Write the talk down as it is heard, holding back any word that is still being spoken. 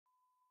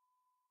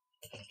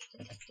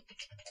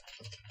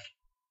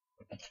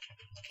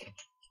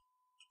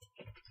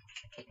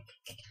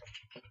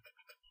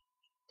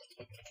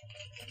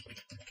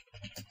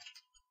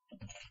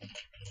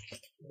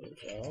There we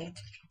go.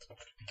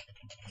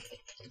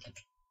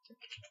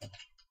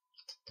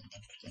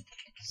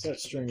 Set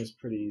string is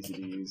pretty easy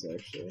to use,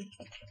 actually.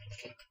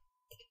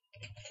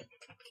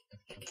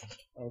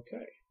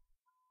 Okay.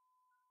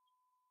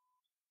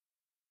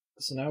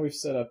 So now we've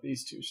set up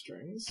these two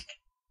strings.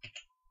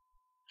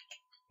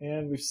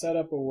 And we've set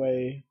up a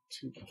way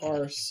to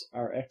parse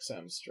our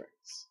XM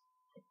strings.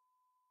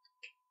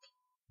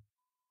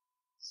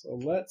 So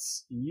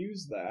let's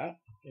use that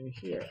in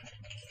here.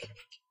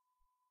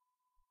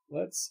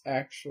 Let's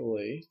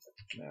actually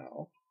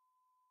now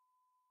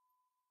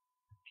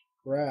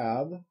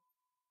grab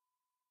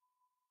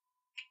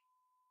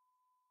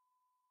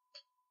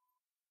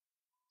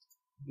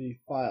the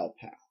file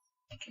path.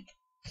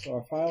 So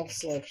our file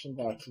selection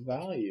box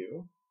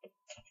value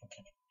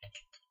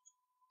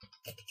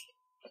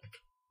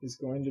is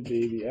going to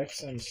be the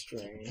XM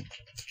string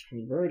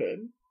converted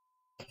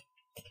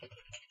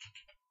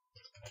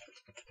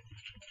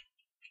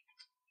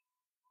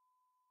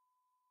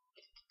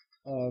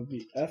of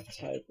the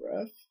F-type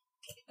ref,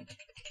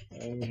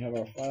 and we have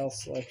our file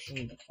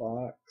selection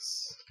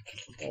box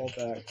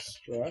callback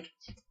struct.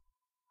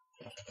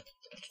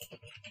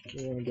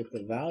 We want to get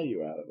the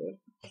value out of it,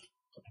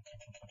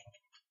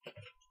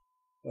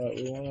 but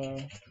we want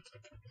to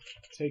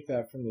take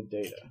that from the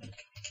data.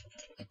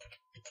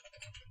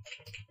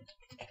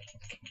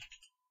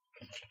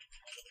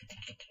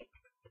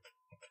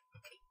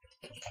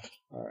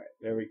 Alright,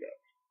 there we go.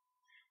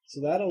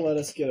 So that'll let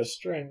us get a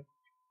string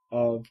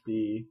of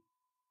the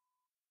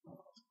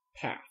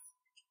path.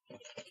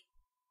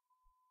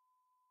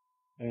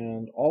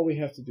 And all we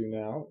have to do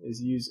now is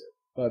use it.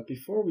 But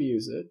before we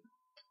use it,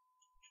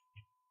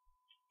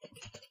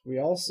 we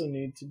also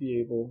need to be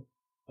able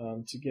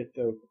to get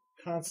the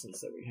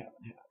constants that we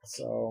haven't had.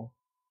 So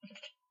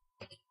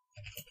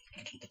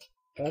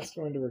that's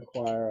going to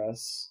require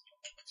us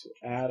to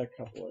add a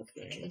couple of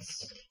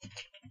things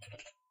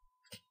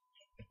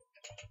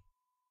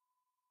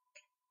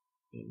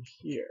in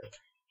here.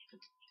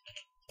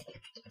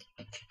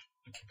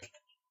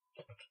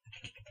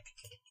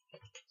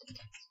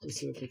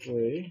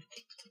 Specifically,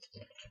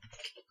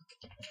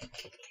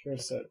 char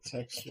set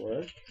text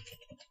work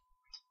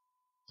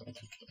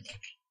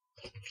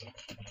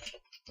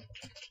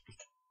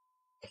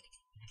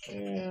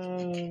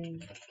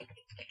and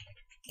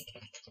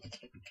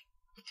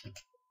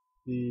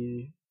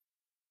the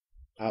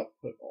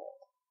output all.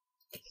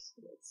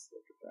 So let's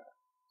look at that.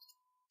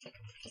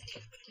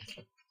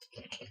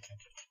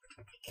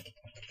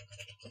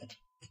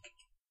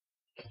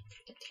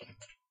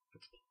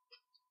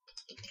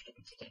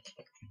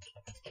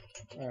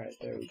 Alright,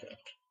 there we go.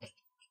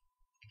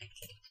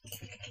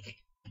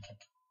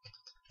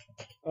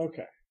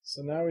 Okay,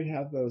 so now we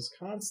have those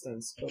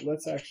constants, but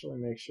let's actually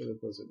make sure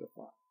that those are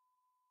defined.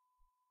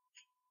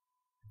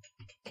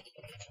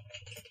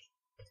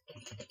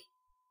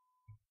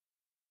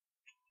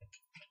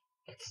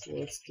 So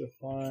let's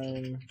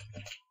define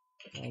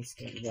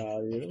constant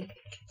value.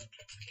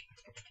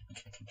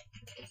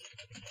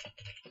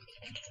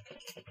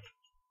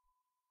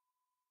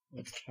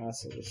 Let's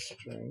pass it a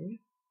string,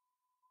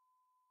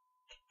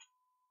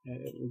 and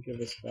it will give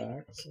us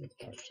back some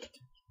function.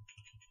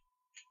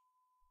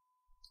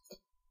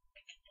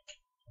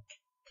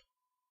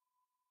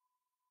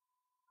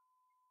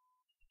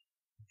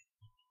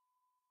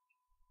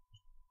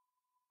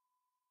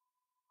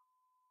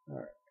 All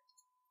right.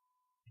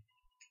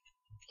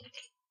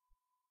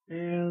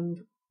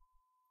 And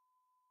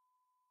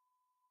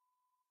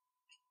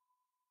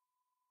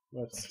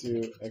let's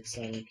do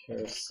xm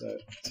char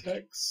set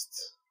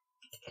text.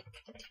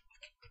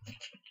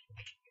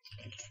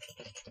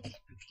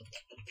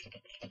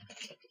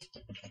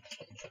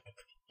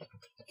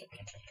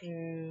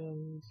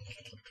 And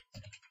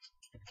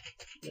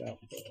the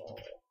output all.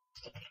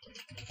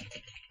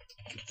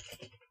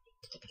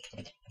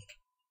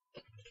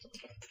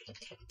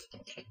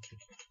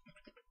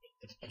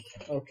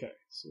 Okay,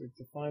 so we've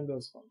defined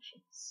those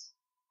functions.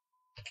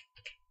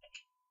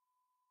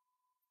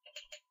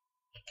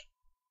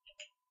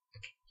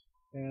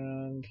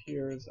 And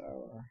here's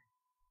our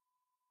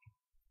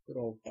good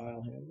old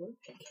file handler.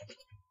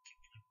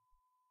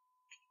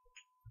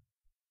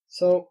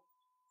 So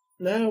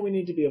now we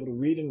need to be able to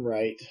read and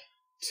write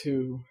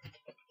to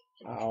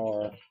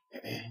our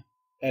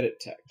edit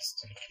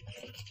text.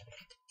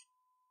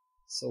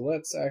 So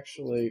let's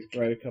actually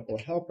write a couple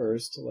of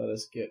helpers to let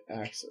us get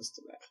access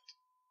to that.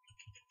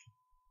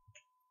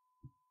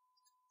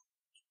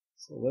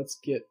 So let's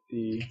get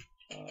the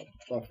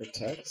buffer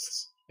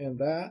text, and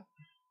that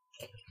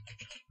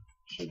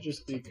should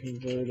just be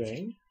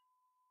converting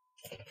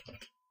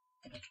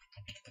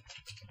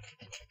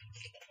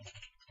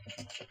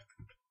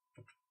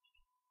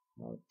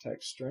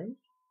text string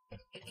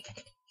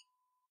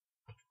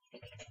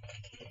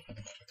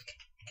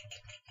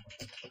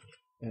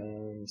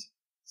and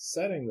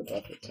setting the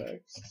buffer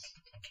text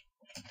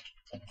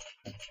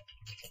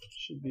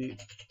should be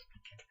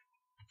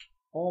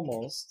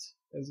almost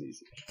as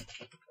easy.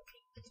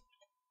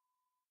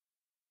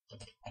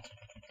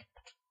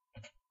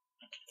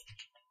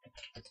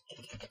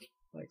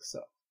 Like so.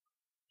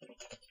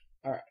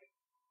 Alright,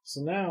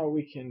 so now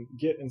we can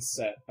get and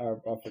set our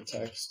buffer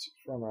text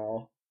from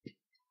our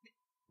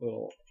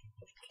little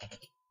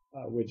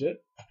widget.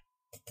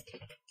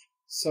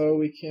 So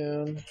we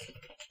can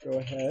go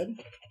ahead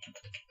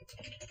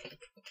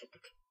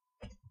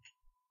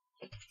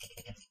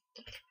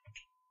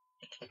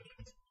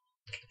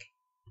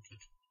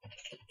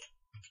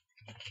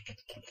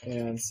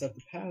and set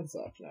the paths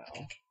up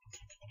now,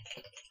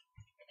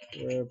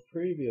 where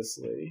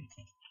previously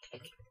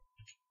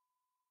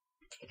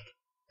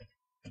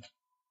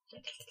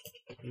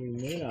we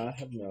may not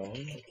have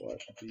known what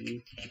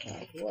the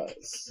path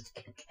was.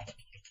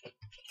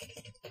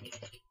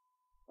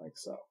 Like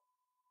so.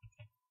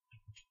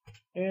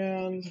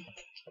 And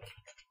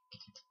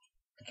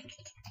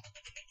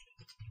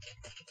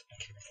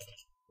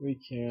we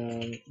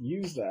can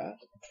use that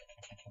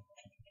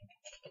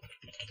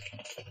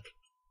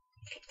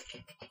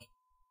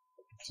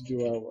to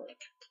do our work.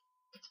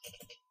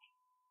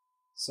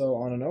 So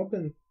on an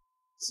open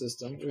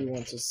system, we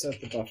want to set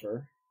the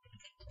buffer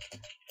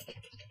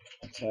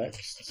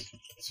text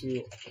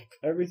to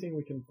everything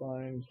we can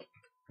find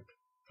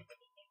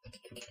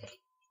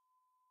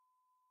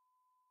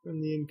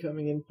from the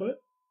incoming input.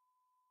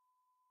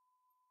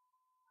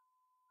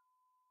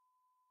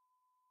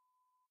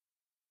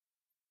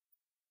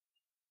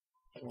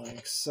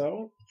 Like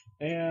so.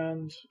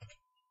 And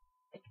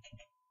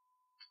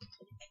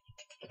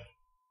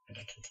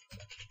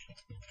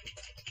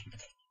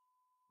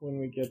when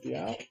we get the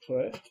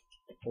output,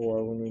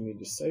 or when we need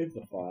to save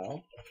the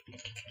file,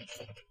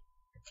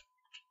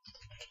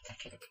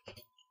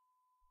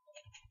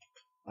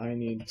 I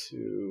need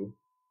to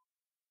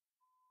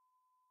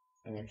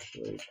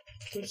actually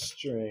put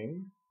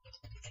string,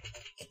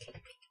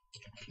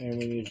 and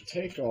we need to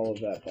take all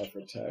of that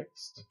buffer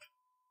text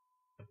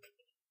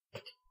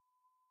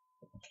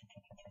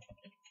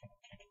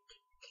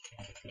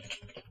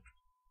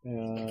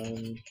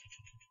and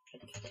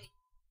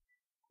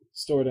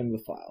store it in the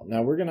file.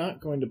 Now we're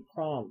not going to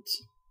prompt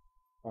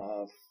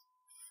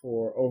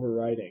for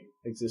overwriting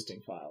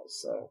existing files,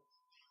 so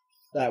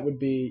that would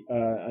be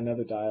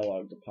another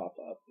dialog to pop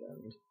up,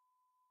 and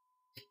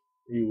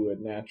you would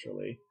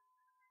naturally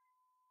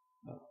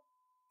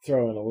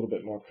throw in a little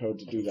bit more code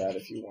to do that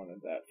if you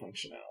wanted that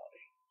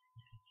functionality.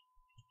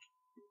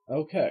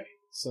 Okay,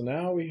 so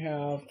now we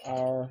have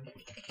our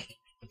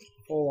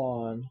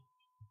full-on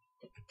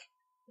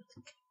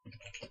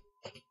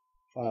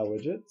file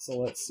widget, so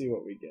let's see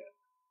what we get.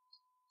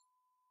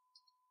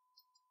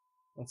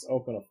 Let's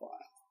open a file.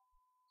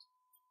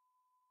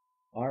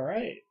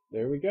 Alright,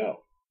 there we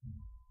go.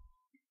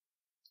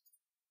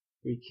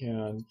 We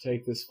can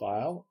take this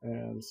file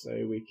and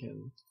say we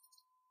can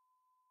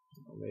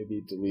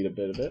maybe delete a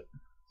bit of it.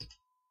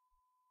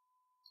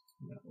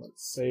 Now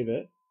let's save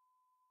it.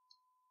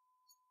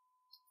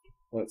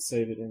 Let's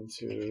save it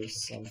into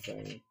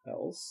something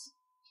else.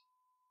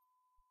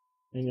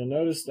 And you'll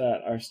notice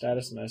that our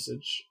status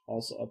message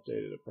also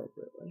updated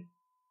appropriately.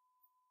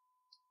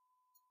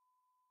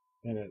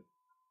 And it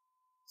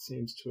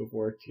seems to have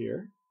worked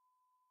here.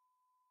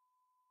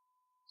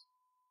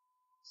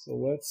 So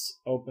let's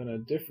open a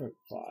different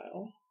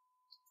file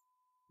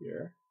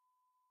here.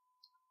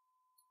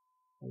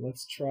 And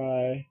let's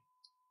try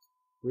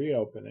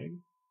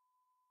reopening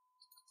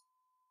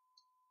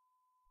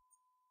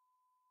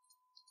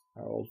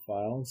our old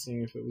file and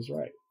seeing if it was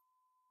right.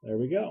 There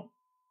we go.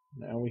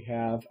 Now we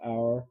have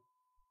our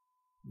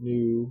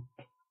new,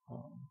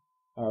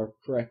 our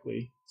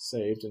correctly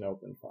saved and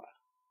open file.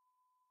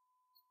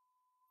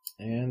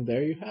 And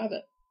there you have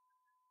it.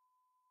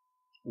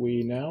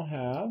 We now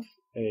have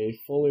a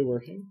fully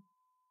working,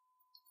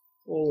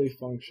 fully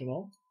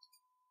functional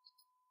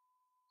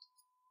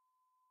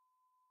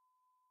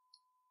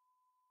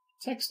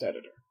text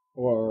editor,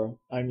 or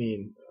I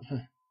mean,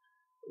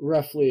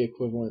 roughly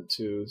equivalent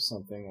to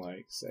something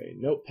like, say,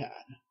 Notepad,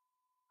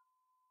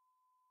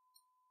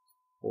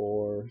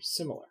 or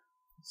similar.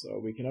 So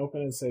we can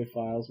open and save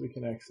files, we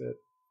can exit,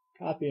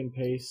 copy and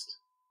paste,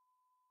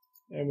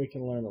 and we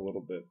can learn a little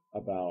bit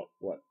about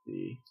what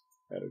the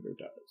editor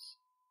does.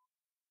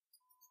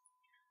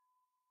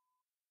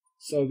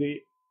 So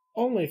the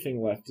only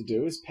thing left to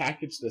do is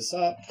package this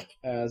up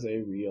as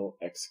a real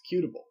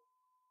executable.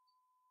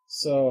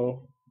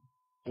 So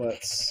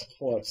let's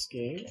pull up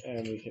Scheme,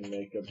 and we can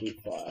make a boot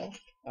file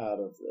out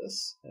of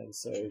this and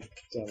say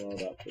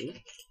demo.boot.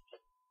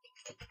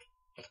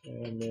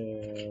 And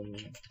then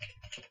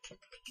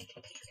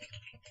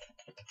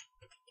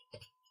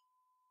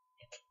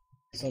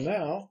so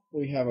now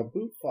we have a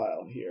boot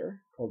file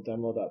here called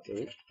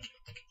demo.boot.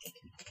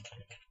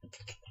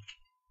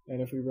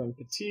 And if we run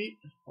petit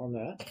on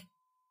that,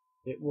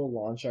 it will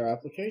launch our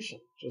application,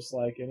 just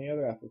like any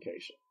other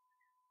application.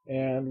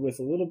 And with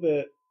a little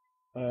bit,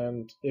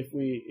 and if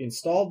we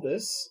installed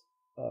this,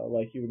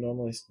 like you would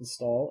normally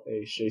install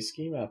a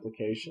Scheme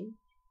application,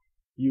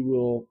 you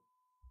will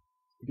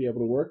be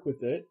able to work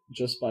with it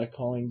just by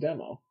calling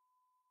demo,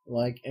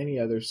 like any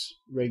other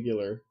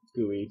regular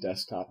GUI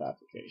desktop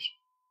application.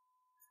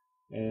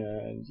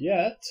 And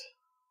yet,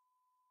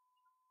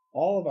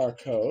 all of our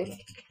code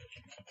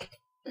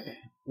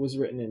was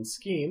written in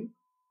Scheme.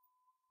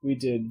 We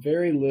did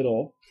very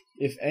little,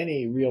 if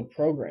any, real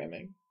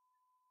programming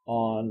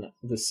on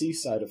the C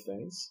side of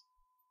things.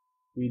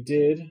 We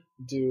did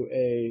do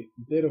a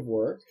bit of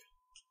work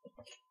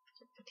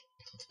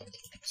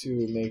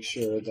to make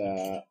sure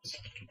that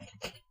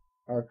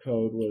our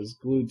code was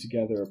glued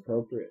together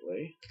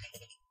appropriately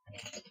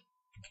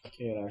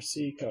in our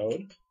C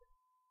code,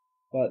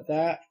 but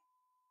that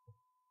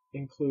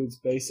includes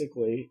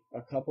basically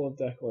a couple of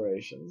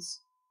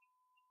declarations,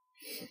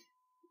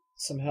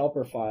 some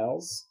helper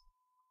files,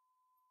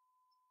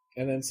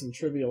 and then some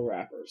trivial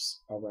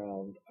wrappers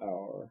around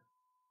our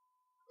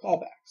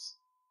callbacks.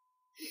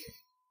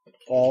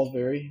 All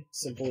very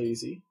simple,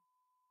 easy.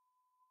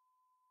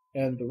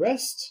 And the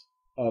rest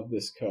of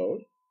this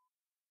code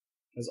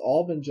has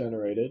all been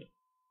generated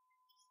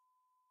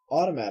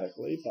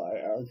automatically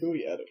by our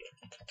GUI editor.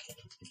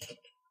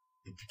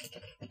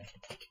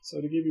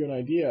 So to give you an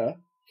idea,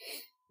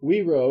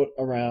 we wrote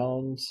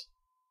around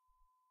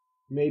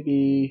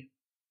maybe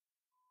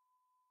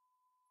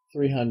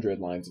 300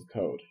 lines of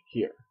code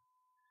here,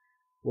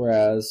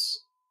 whereas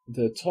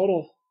the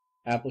total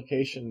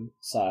application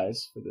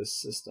size for this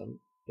system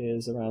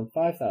is around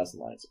 5,000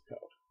 lines of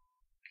code.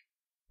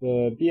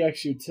 The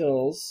BX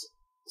utils,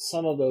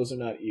 some of those are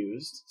not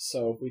used,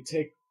 so if we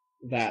take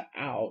that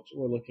out,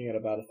 we're looking at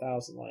about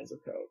 1,000 lines of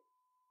code,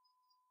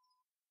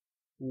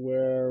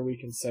 where we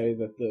can say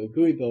that the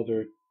GUI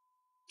builder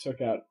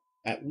took out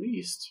at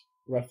least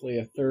roughly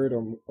a third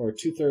or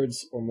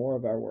two-thirds or more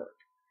of our work.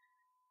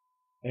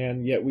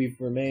 And yet we've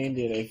remained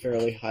in a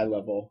fairly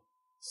high-level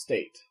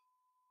state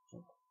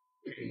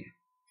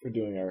for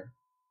doing our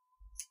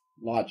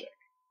logic.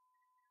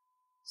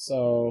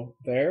 So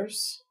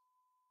there's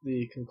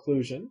the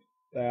conclusion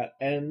that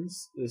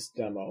ends this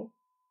demo.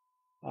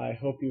 I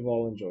hope you've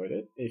all enjoyed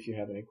it. If you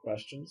have any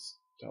questions,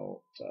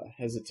 don't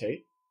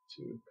hesitate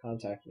to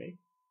contact me.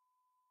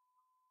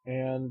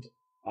 And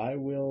I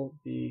will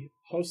be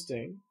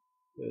posting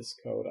this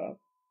code up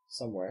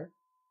somewhere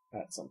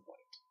at some point.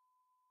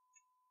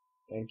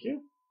 Thank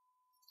you.